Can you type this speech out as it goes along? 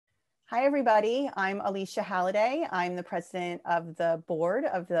Hi, everybody. I'm Alycia Halladay. I'm the president of the board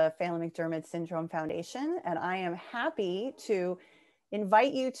of the Phelan-McDermid Syndrome Foundation, and I am happy to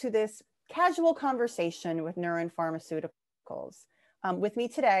invite you to this casual conversation with Neuren Pharmaceuticals. With me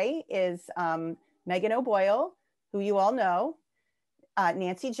today is Megan O'Boyle, who you all know,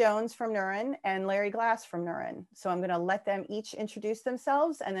 Nancy Jones from Neuren, and Larry Glass from Neuren. So I'm going to let them each introduce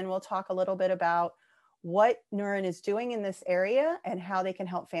themselves, and then we'll talk a little bit about what Neuren is doing in this area and how they can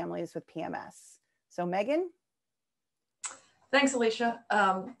help families with PMS. So Megan? Thanks, Alycia.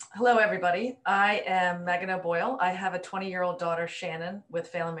 Hello, everybody. I am Megan O'Boyle. I have a 20-year-old daughter, Shannon, with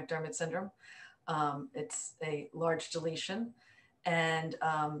Phelan-McDermid syndrome. It's a large deletion, and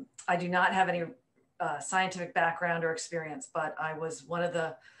I do not have any scientific background or experience, but I was one of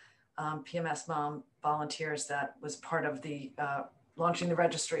the PMS mom volunteers that was part of the launching the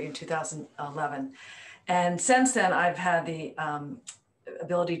registry in 2011. And since then, I've had the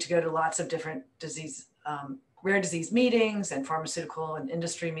ability to go to lots of different rare disease meetings and pharmaceutical and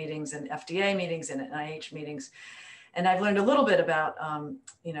industry meetings and FDA meetings and NIH meetings. And I've learned a little bit about,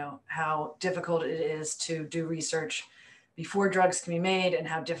 how difficult it is to do research before drugs can be made and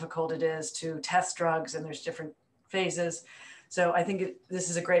how difficult it is to test drugs, and there's different phases. So I think this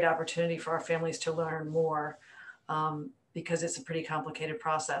is a great opportunity for our families to learn more because it's a pretty complicated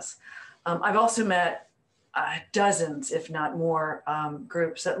process. I've also met dozens, if not more,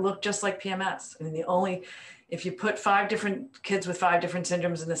 groups that look just like PMS. I mean, if you put 5 different kids with 5 different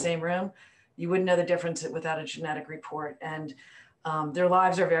syndromes in the same room, you wouldn't know the difference without a genetic report. And their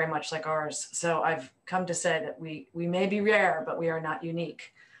lives are very much like ours. So I've come to say that we may be rare, but we are not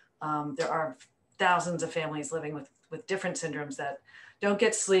unique. There are thousands of families living with different syndromes that don't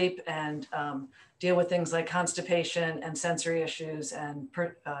get sleep and deal with things like constipation and sensory issues and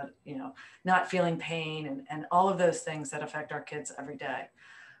not feeling pain and all of those things that affect our kids every day.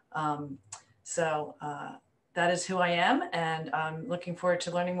 That is who I am, and I'm looking forward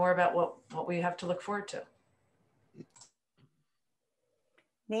to learning more about what we have to look forward to.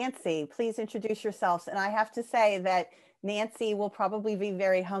 Nancy, please introduce yourselves. And I have to say that Nancy will probably be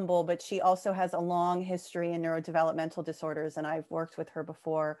very humble, but she also has a long history in neurodevelopmental disorders, and I've worked with her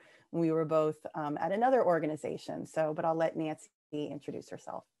before when we were both at another organization. But I'll let Nancy introduce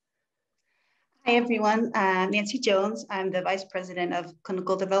herself. Hi, everyone. Nancy Jones. I'm the Vice President of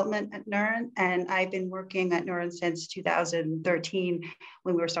Clinical Development at Neuren, and I've been working at Neuren since 2013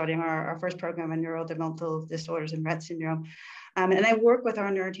 when we were starting our first program on neurodevelopmental disorders and Rett syndrome. And I work with our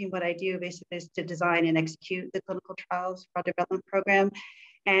Neuren team. What I do basically is to design and execute the clinical trials for our development program.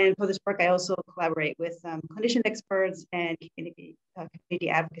 And for this work, I also collaborate with clinician experts and community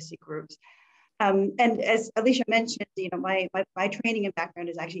advocacy groups. And as Alycia mentioned, my training and background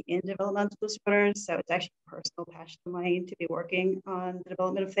is actually in developmental disorders. So it's actually a personal passion of mine to be working on the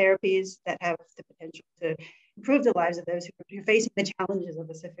development of therapies that have the potential to improve the lives of those who are facing the challenges of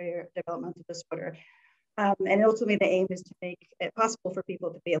a severe developmental disorder. And ultimately, the aim is to make it possible for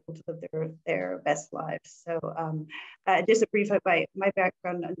people to be able to live their best lives. So just a brief, my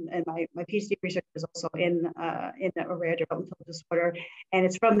background and my PhD research is also in a rare developmental disorder. And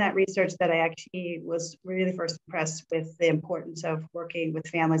it's from that research that I actually was really first impressed with the importance of working with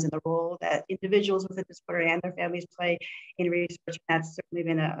families and the role that individuals with a disorder and their families play in research. And that's certainly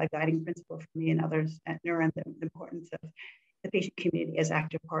been a guiding principle for me and others at Neuren, the importance of the patient community as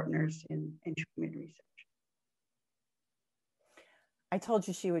active partners in treatment research. I told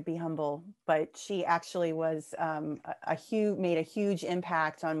you she would be humble, but she actually was made a huge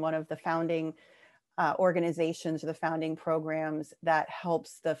impact on one of the founding organizations or the founding programs that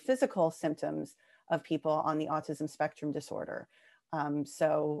helps the physical symptoms of people on the autism spectrum disorder.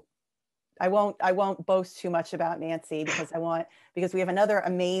 So I won't boast too much about Nancy because we have another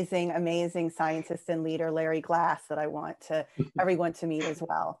amazing scientist and leader, Larry Glass, that I want everyone to meet as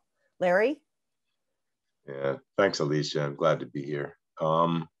well. Larry? Yeah, thanks, Alycia. I'm glad to be here.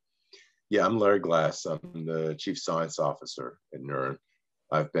 I'm Larry Glass. I'm the Chief Science Officer at Neuren.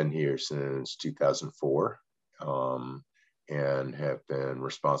 I've been here since 2004 and have been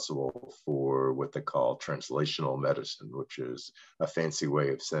responsible for what they call translational medicine, which is a fancy way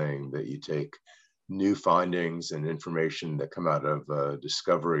of saying that you take new findings and information that come out of a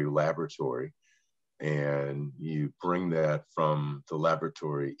discovery laboratory and you bring that from the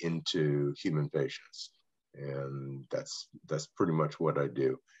laboratory into human patients. And that's pretty much what I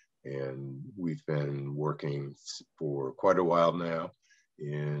do. And we've been working for quite a while now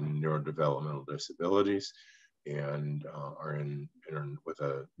in neurodevelopmental disabilities and are in with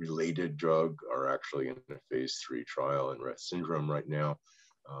a related drug, are actually in a phase 3 trial in Rett syndrome right now,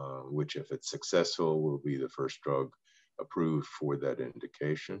 which if it's successful will be the first drug approved for that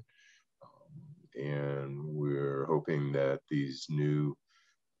indication. And we're hoping that these new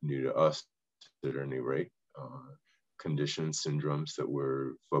to us at any rate, conditions, syndromes that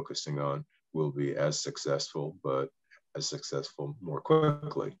we're focusing on will be as successful, but as successful more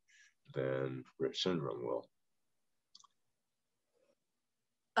quickly than Rett syndrome will.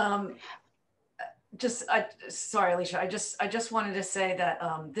 Sorry, Alycia, I just wanted to say that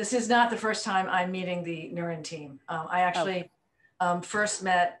this is not the first time I'm meeting the Neuren team. I actually first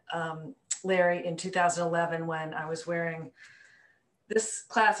met Larry in 2011 when I was wearing this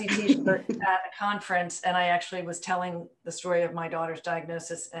classy t-shirt at a conference, and I actually was telling the story of my daughter's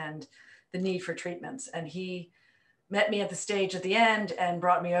diagnosis and the need for treatments. And he met me at the stage at the end and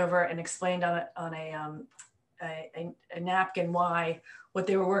brought me over and explained on a napkin why what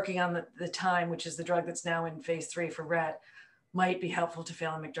they were working on at the time, which is the drug that's now in phase 3 for Rett, might be helpful to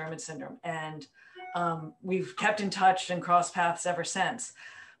Phelan-McDermid syndrome. And we've kept in touch and crossed paths ever since.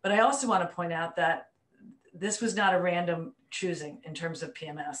 But I also want to point out that this was not a random choosing in terms of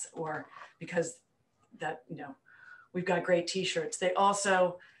PMS, or because that, you know, we've got great t-shirts.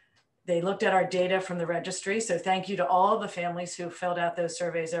 They looked at our data from the registry. So thank you to all the families who filled out those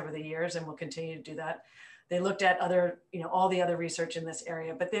surveys over the years, and will continue to do that. They looked at other, you know, all the other research in this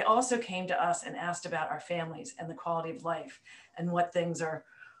area, but they also came to us and asked about our families and the quality of life and what things are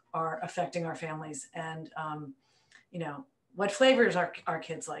affecting our families, and, you know, what flavors our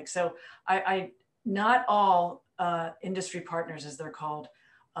kids like. So not all industry partners, as they're called,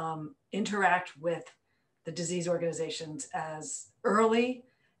 interact with the disease organizations as early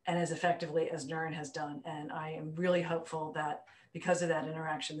and as effectively as Neuren has done. And I am really hopeful that because of that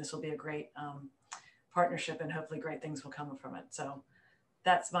interaction, this will be a great partnership, and hopefully great things will come from it. So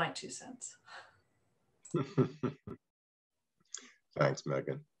that's my 2 cents. Thanks,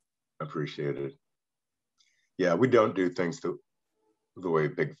 Megan. Appreciate it. Yeah, we don't do things the way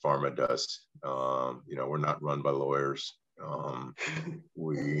Big Pharma does. You know, we're not run by lawyers.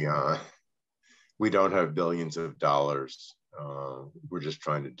 We don't have billions of dollars. We're just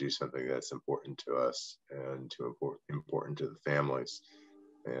trying to do something that's important to us and important to the families.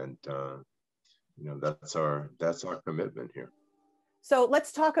 And you know, that's our commitment here. So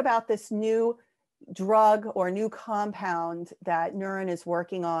let's talk about this new drug or new compound that Neuren is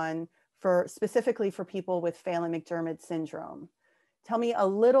working on specifically for people with Phelan-McDermid syndrome. Tell me a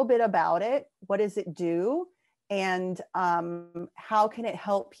little bit about it. What does it do? And how can it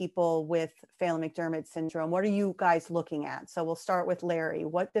help people with Phelan-McDermid syndrome? What are you guys looking at? So we'll start with Larry.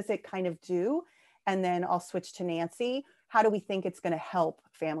 What does it kind of do? And then I'll switch to Nancy. How do we think it's going to help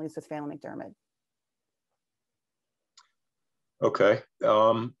families with Phelan-McDermid? Okay.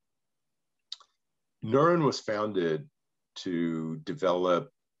 Neuren was founded to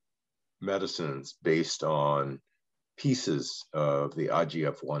develop medicines based on pieces of the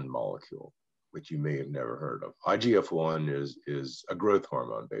IGF-1 molecule, which you may have never heard of. IGF-1 is a growth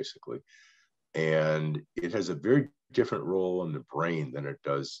hormone, basically, and it has a very different role in the brain than it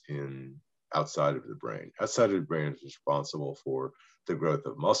does outside of the brain. Outside of the brain is responsible for the growth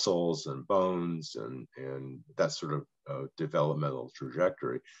of muscles and bones and that sort of developmental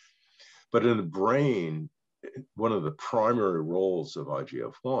trajectory. But in the brain, one of the primary roles of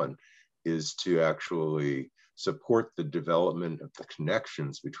IGF-1 is to actually support the development of the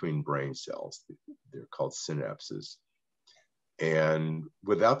connections between brain cells. They're called synapses. And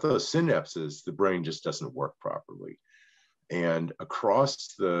without those synapses, the brain just doesn't work properly. And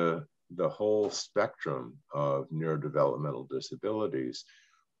across the whole spectrum of neurodevelopmental disabilities,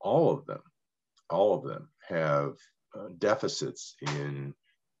 all of them have deficits in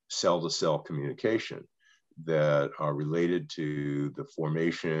cell-to-cell communication that are related to the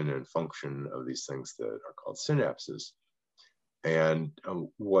formation and function of these things that are called synapses. And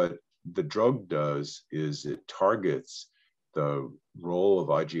what the drug does is it targets the role of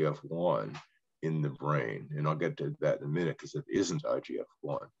IGF-1 in the brain. And I'll get to that in a minute because it isn't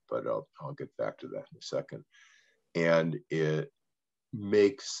IGF-1, but I'll get back to that in a second. And it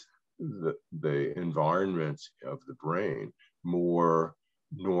makes the environment of the brain more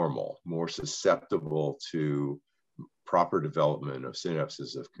normal, more susceptible to proper development of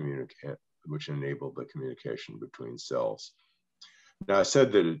synapses of which enable the communication between cells. Now, I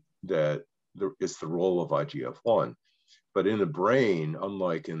said that it's the role of IGF-1, but in the brain,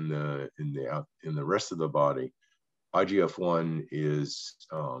 unlike in the rest of the body, IGF-1 is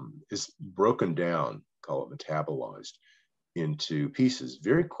broken down, call it metabolized, into pieces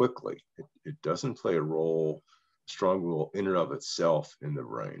very quickly. It doesn't play a strong role in and of itself in the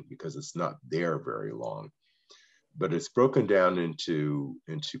brain because it's not there very long, but it's broken down into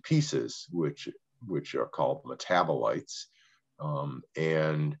pieces which are called metabolites.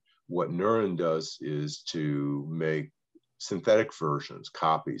 And what Neuren does is to make synthetic versions,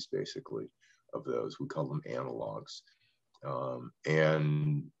 copies basically, of those. We call them analogs.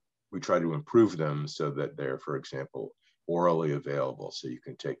 And we try to improve them so that they're, for example, orally available, so you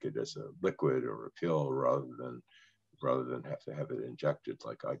can take it as a liquid or a pill rather than have to have it injected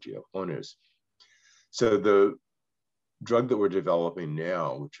like IGF-1 is. So the drug that we're developing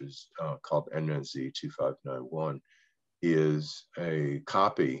now, which is called NNZ-2591, is a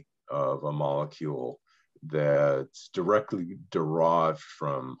copy of a molecule that's directly derived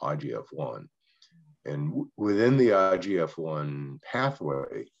from IGF-1. And within the IGF-1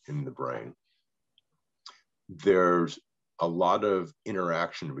 pathway in the brain, there's a lot of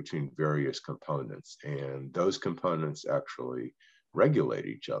interaction between various components, and those components actually regulate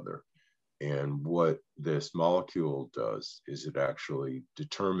each other. And what this molecule does is it actually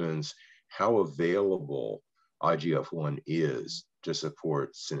determines how available IGF-1 is to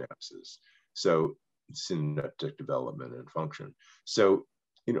support synapses. So synaptic development and function. So,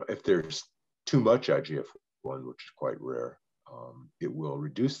 if there's too much IGF-1, which is quite rare, it will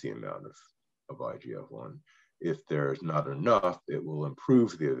reduce the amount of IGF-1. If there's not enough, it will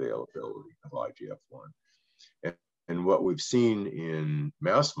improve the availability of IGF-1. And what we've seen in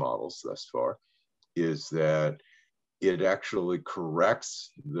mouse models thus far is that it actually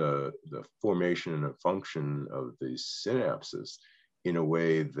corrects the formation and function of these synapses in a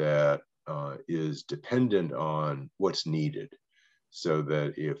way that is dependent on what's needed. So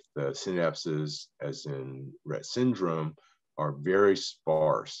that if the synapses, as in Rett syndrome, are very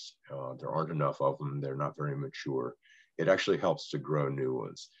sparse, there aren't enough of them, they're not very mature, it actually helps to grow new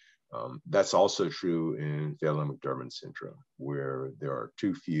ones. That's also true in Phelan-McDermid syndrome, where there are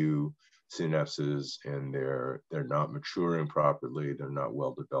too few synapses and they're not maturing properly, they're not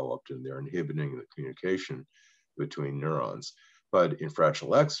well developed, and they're inhibiting the communication between neurons. But in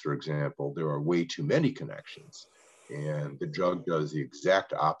Fragile X, for example, there are way too many connections. And the drug does the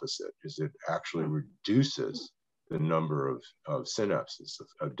exact opposite, is it actually reduces the number of synapses,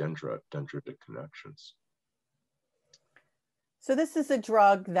 of dendritic connections. So this is a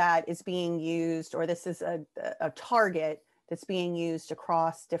drug that is being used, or this is a target that's being used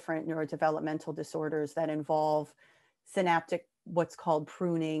across different neurodevelopmental disorders that involve synaptic, what's called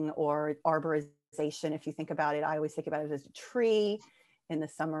pruning or arborization. If you think about it, I always think about it as a tree. In the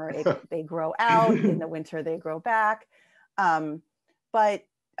summer, they grow out. In the winter, they grow back. But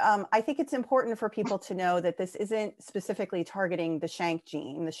I think it's important for people to know that this isn't specifically targeting the SHANK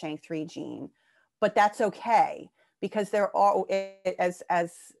gene, the SHANK3 gene, but that's okay, because there are, as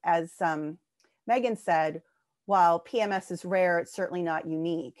Megan said, while PMS is rare, it's certainly not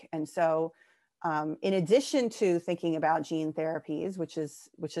unique. And so in addition to thinking about gene therapies, which is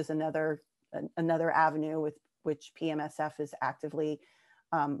another avenue with which PMSF is actively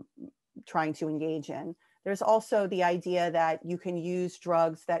trying to engage in, there's also the idea that you can use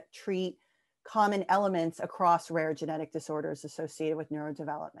drugs that treat common elements across rare genetic disorders associated with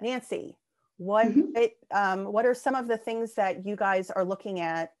neurodevelopment. Nancy, what are some of the things that you guys are looking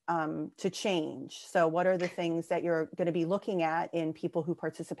at to change? So what are the things that you're going to be looking at in people who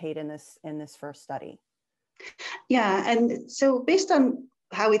participate in this first study? Yeah, and so based on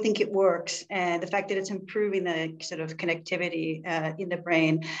how we think it works and the fact that it's improving the sort of connectivity in the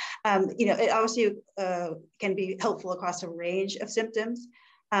brain, it obviously can be helpful across a range of symptoms.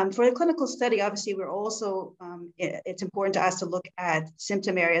 For a clinical study, obviously, we're also, it's important to us to look at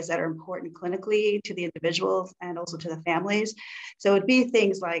symptom areas that are important clinically to the individuals and also to the families. So it'd be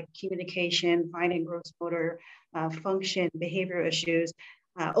things like communication, fine and gross motor, function, behavioral issues,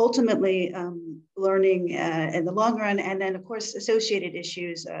 ultimately learning in the long run, and then of course associated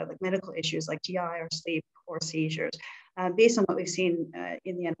issues like medical issues like GI or sleep or seizures. Based on what we've seen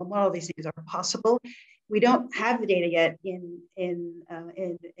in the animal model, these things are possible. We don't have the data yet in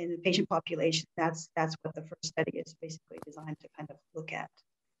the patient population. That's what the first study is basically designed to kind of look at.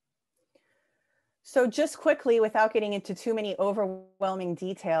 So just quickly, without getting into too many overwhelming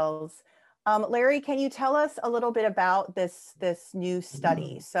details, Larry, can you tell us a little bit about this new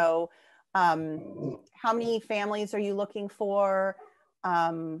study? So how many families are you looking for?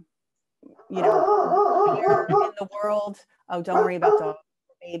 Where in the world? Oh, don't worry about dogs,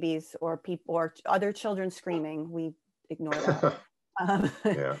 babies, or people, or other children screaming. We ignore that.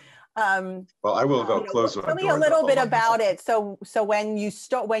 Yeah. Well, I will go close my door. Tell me a little bit about it. So when you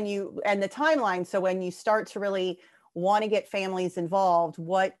start, and the timeline, so when you start to really want to get families involved,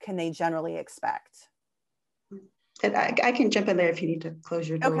 what can they generally expect? And I can jump in there if you need to close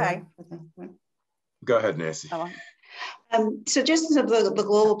your door. Okay. Go ahead, Nancy. So just as the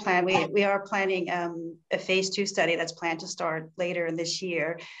global plan, we are planning a phase 2 study that's planned to start later in this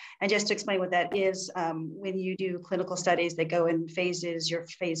year. And just to explain what that is, when you do clinical studies, they go in phases. Your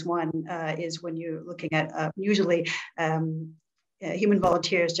phase 1 is when you're looking at usually human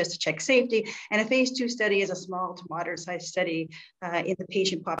volunteers just to check safety. And a phase 2 study is a small to moderate sized study in the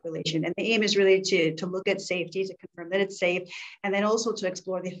patient population. And the aim is really to look at safety, to confirm that it's safe, and then also to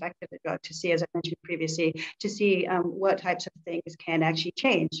explore the effect of the drug to see, as I mentioned previously, to see what types of things can actually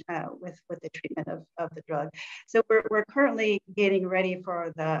change with the treatment of the drug. So we're currently getting ready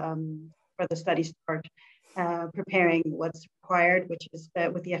for the study start. Preparing what's required, which is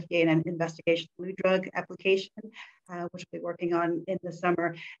with the FDA and an investigational new drug application, which we'll be working on in the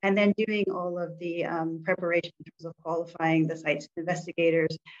summer, and then doing all of the preparation in terms of qualifying the sites and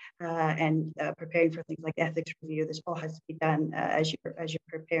investigators and preparing for things like ethics review. This all has to be done as you're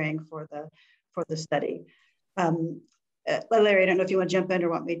preparing for the study. Larry, I don't know if you want to jump in or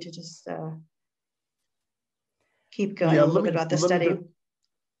want me to just keep going a little bit about the study.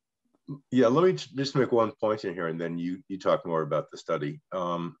 Yeah, let me just make one point in here, and then you talk more about the study.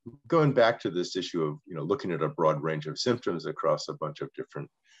 Going back to this issue of looking at a broad range of symptoms across a bunch of different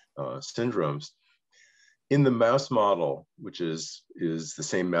syndromes. In the mouse model, which is the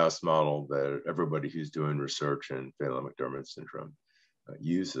same mouse model that everybody who's doing research in Phelan-McDermid syndrome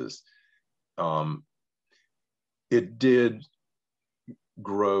uses, it did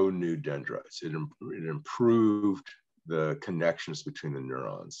grow new dendrites. It improved the connections between the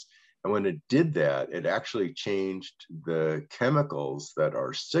neurons. And when it did that, it actually changed the chemicals that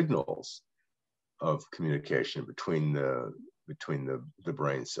are signals of communication between the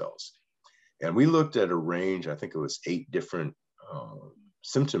brain cells. And we looked at a range, I think it was 8 different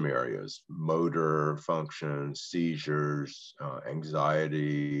symptom areas: motor function, seizures,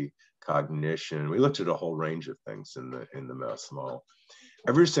 anxiety, cognition. We looked at a whole range of things in the mouse model.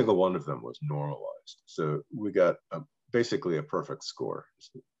 Every single one of them was normalized. So we got basically a perfect score.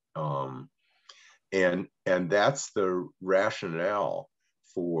 And that's the rationale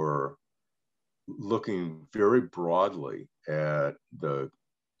for looking very broadly at the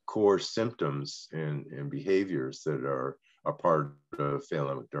core symptoms and behaviors that are a part of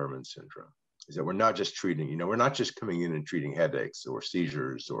Phelan-McDermid syndrome. Is that we're not just treating, we're not just coming in and treating headaches or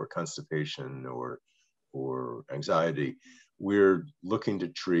seizures or constipation or anxiety. We're looking to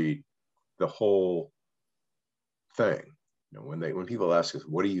treat the whole thing. When people ask us,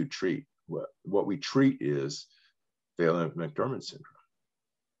 what do you treat? What we treat is Phelan-McDermid syndrome.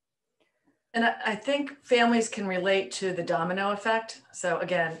 And I think families can relate to the domino effect. So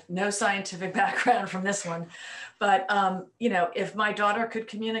again, no scientific background from this one, but if my daughter could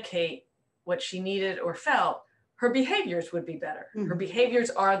communicate what she needed or felt, her behaviors would be better. Mm-hmm. Her behaviors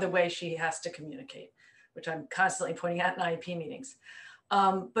are the way she has to communicate, which I'm constantly pointing out in IEP meetings.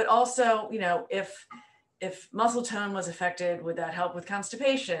 But also, if muscle tone was affected, would that help with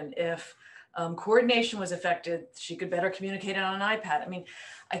constipation? If coordination was affected, she could better communicate on an iPad. I mean,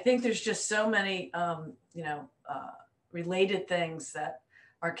 I think there's just so many, related things that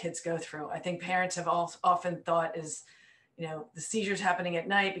our kids go through. I think parents have often thought is, the seizures happening at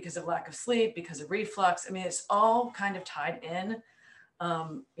night because of lack of sleep, because of reflux. I mean, it's all kind of tied in,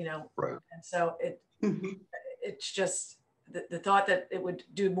 right. And so it's just the thought that it would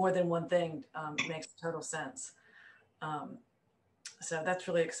do more than one thing makes total sense. So that's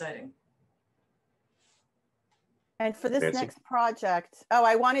really exciting. And for this next project,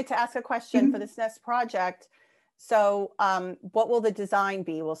 I wanted to ask a question for this next project. So what will the design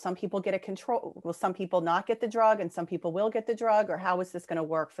be? Will some people get a control? Will some people not get the drug and some people will get the drug? Or how is this going to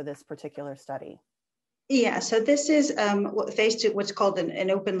work for this particular study? Yeah, so this is phase 2, what's called an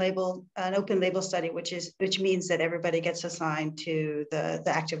open label study, which means that everybody gets assigned to the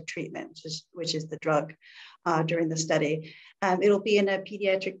active treatment, which is the drug during the study. It'll be in a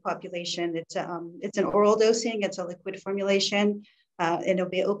pediatric population. It's an oral dosing. It's a liquid formulation, and it'll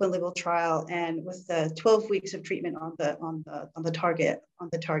be an open label trial, and with the 12 weeks of treatment on the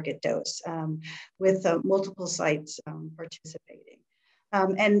target dose, with multiple sites participating,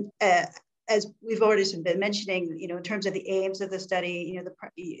 as we've already been mentioning, in terms of the aims of the study,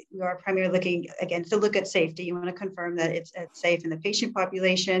 we are primarily looking, again, to look at safety. You want to confirm that it's safe in the patient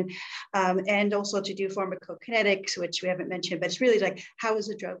population, and also to do pharmacokinetics, which we haven't mentioned, but it's really like, how is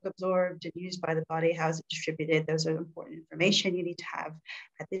the drug absorbed and used by the body? How is it distributed? Those are important information you need to have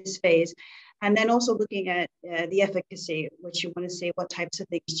at this phase. And then also looking at the efficacy, which you want to see what types of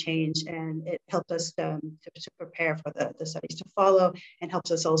things change, and it helps us to prepare for the studies to follow, and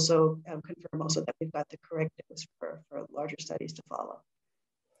helps us also confirm also that we've got the correct dose for larger studies to follow.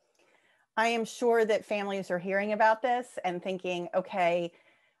 I am sure that families are hearing about this and thinking, okay,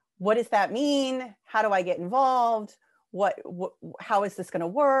 what does that mean? How do I get involved? How is this going to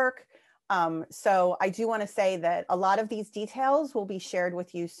work? So I do want to say that a lot of these details will be shared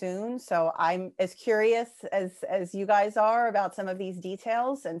with you soon. So I'm as curious as you guys are about some of these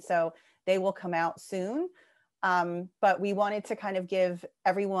details. And so they will come out soon. But we wanted to kind of give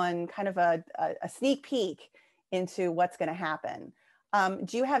everyone kind of a sneak peek into what's going to happen.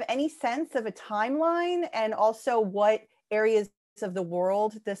 Do you have any sense of a timeline, and also what areas of the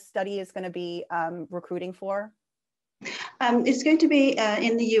world this study is going to be recruiting for? It's going to be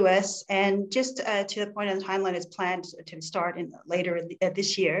in the US, and just to the point of the timeline, is planned to start later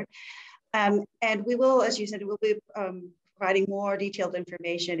this year. And we will, as you said, we'll be providing more detailed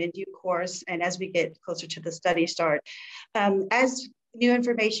information in due course, and as we get closer to the study start. As new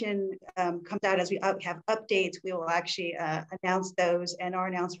information comes out, as we have updates, we will actually announce those, and our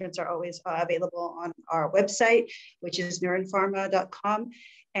announcements are always available on our website, which is neurenpharma.com.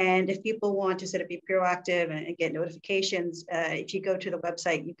 And if people want to sort of be proactive and get notifications, if you go to the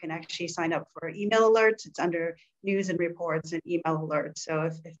website, you can actually sign up for email alerts. It's under news and reports and email alerts. So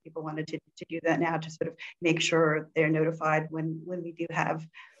if people wanted to do that now, to sort of make sure they're notified when we do have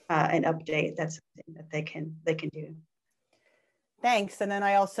an update, that's something that they can do. Thanks. And then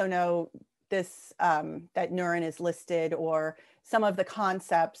I also know this, that Neuren is listed, or some of the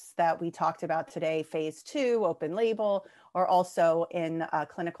concepts that we talked about today, phase 2, open label, are also in a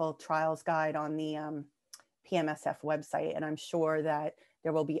clinical trials guide on the PMSF website. And I'm sure that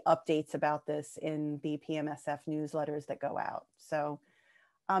there will be updates about this in the PMSF newsletters that go out. So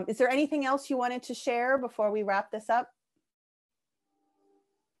is there anything else you wanted to share before we wrap this up?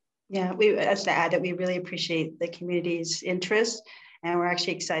 Yeah, we as to add that we really appreciate the community's interest, and we're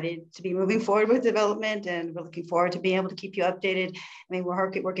actually excited to be moving forward with development, and we're looking forward to being able to keep you updated. I mean,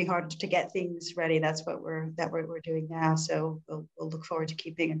 we're working hard to get things ready. That's what we're doing now. So we'll look forward to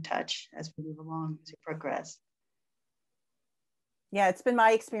keeping in touch as we move along, as we progress. Yeah, it's been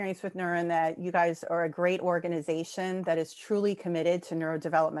my experience with Neuren that you guys are a great organization that is truly committed to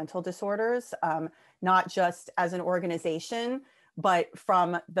neurodevelopmental disorders, not just as an organization, but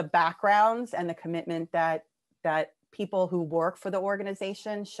from the backgrounds and the commitment that people who work for the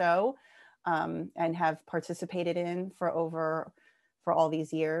organization show and have participated in for all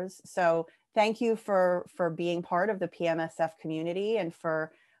these years. So thank you for being part of the PMSF community, and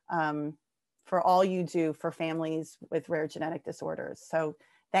for all you do for families with rare genetic disorders. So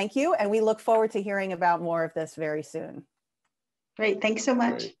thank you, and we look forward to hearing about more of this very soon. Great, thanks so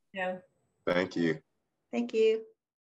much. Yeah. Thank you. Thank you.